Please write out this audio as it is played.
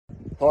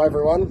Hi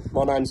everyone,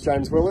 my name's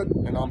James Willett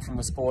and I'm from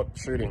the sport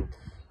shooting.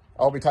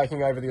 I'll be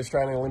taking over the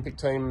Australian Olympic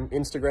team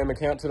Instagram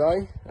account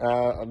today.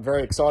 I'm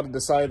very excited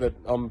to say that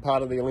I'm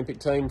part of the Olympic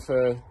team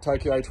for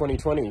Tokyo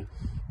 2020.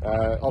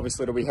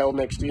 Obviously it'll be held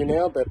next year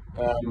now, but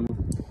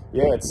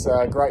yeah, it's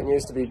great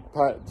news to be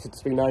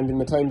named in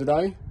the team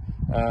today.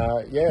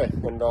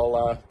 And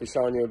I'll be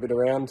showing you a bit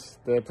around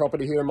the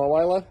property here in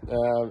Mulwala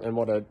and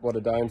what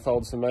a day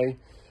unfolds for me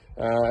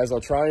as I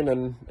train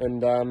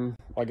and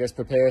I guess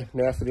prepare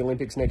now for the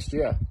Olympics next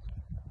year.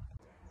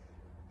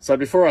 So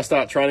before I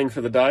start training for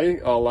the day,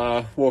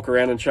 I'll walk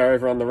around and show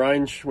everyone the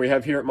range we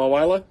have here at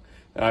Mulwala.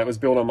 It was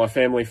built on my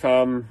family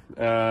farm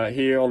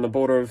here on the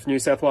border of New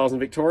South Wales and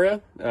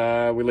Victoria.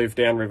 We live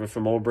downriver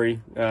from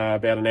Albury,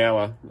 about an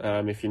hour,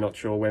 if you're not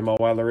sure where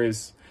Mulwala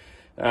is.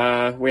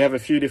 We have a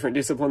few different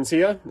disciplines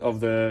here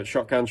of the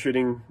shotgun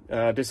shooting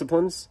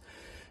disciplines.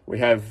 We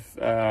have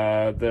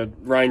the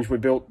range we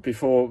built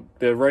before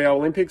the Rio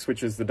Olympics,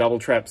 which is the double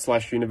trap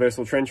 /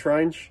 universal trench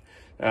range.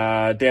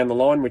 Down the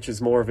line, which is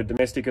more of a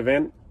domestic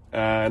event.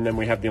 And then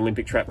we have the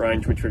Olympic trap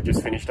range, which we've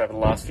just finished over the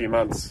last few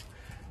months.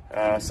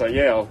 So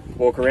yeah, I'll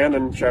walk around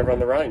and show everyone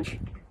the range.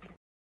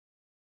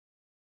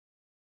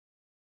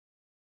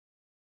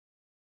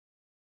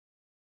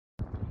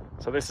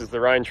 So this is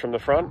the range from the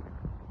front.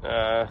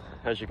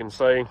 As you can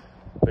see,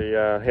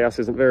 the house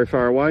isn't very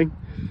far away,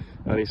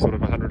 only sort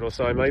of 100 or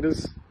so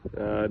metres.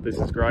 This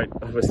is great,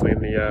 obviously, in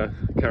the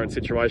current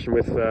situation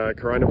with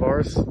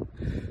coronavirus.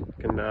 You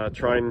can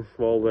train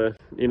while they're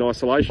in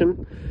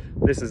isolation.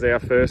 This is our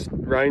first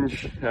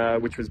range,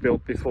 which was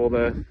built before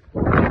the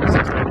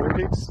 2016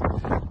 Olympics.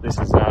 This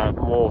is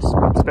more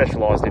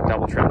specialised in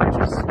double trap,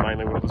 which is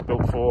mainly what it was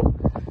built for.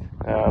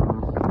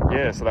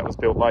 So that was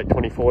built late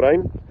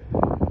 2014.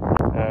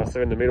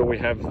 So in the middle we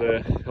have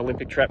the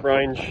Olympic trap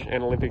range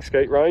and Olympic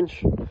skeet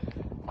range.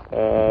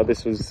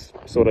 This was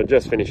sort of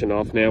just finishing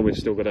off now. We've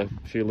still got a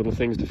few little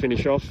things to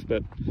finish off,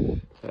 but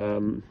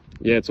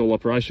yeah, it's all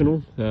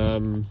operational.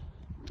 Been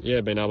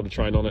able to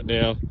train on it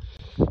now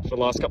for the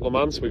last couple of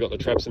months. We got the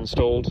traps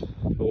installed,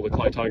 all the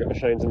clay target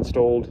machines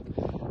installed,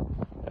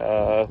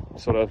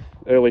 sort of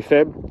early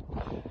Feb.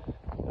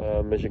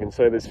 As you can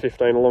see, there's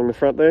 15 along the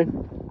front there.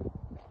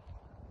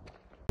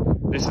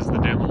 This is the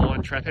down the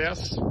line trap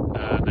house.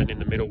 Then in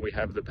the middle we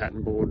have the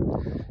pattern board,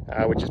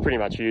 which is pretty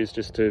much used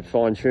just to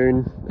fine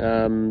tune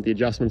the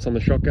adjustments on the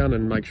shotgun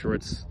and make sure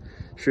it's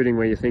shooting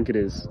where you think it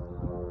is.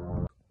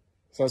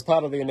 So as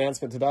part of the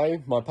announcement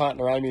today, my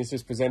partner Amy has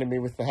just presented me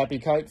with the Happy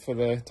Coat for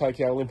the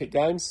Tokyo Olympic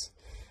Games.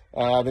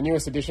 The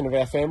newest addition of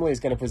our family is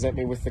going to present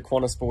me with the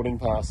Qantas Sporting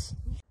Pass.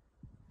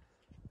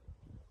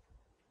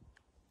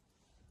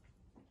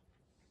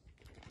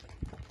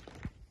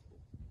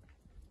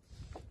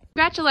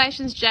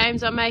 Congratulations,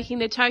 James, on making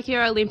the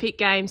Tokyo Olympic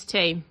Games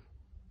team.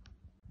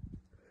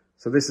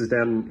 So this is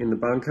down in the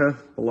bunker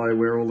below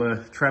where all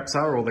the traps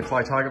are, all the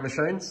clay target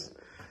machines.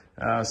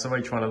 So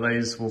each one of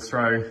these will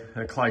throw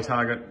a clay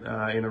target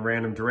in a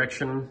random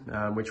direction,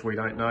 which we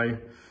don't know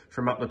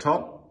from up the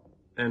top.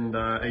 And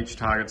each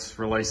target's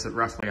released at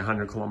roughly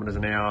 100 kilometres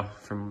an hour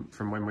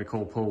from when we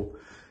call pull.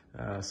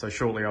 So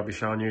shortly I'll be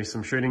showing you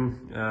some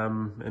shooting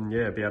and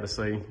yeah, be able to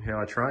see how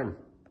I train.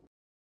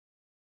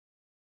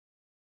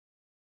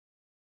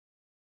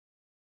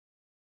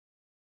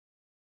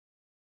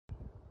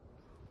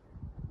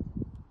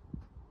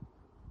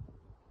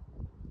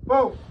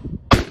 Whoa!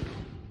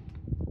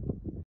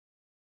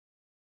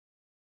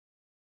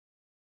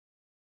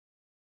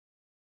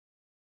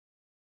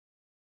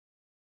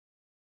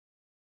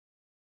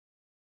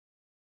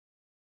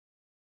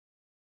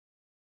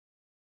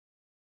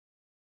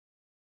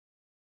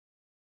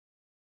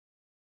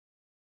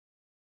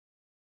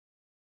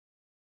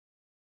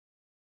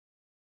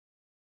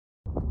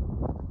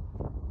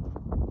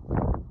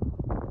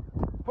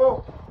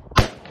 Whoa!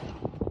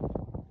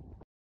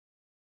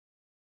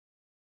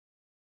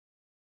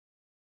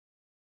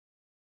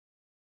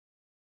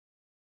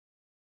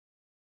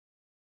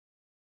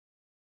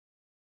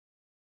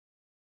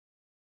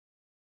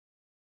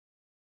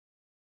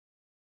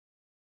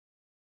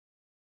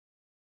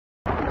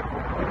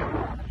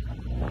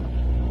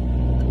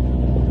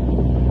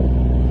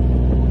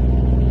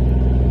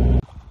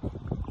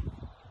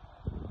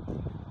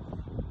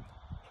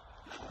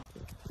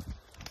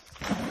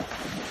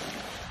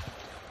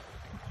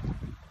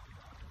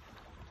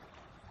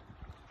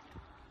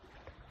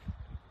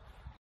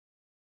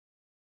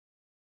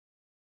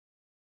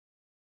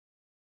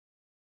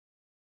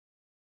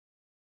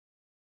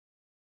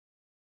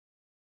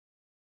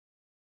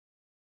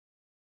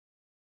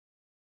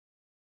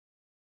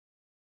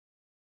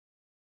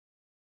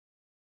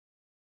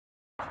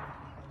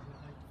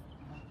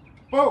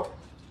 Whoa!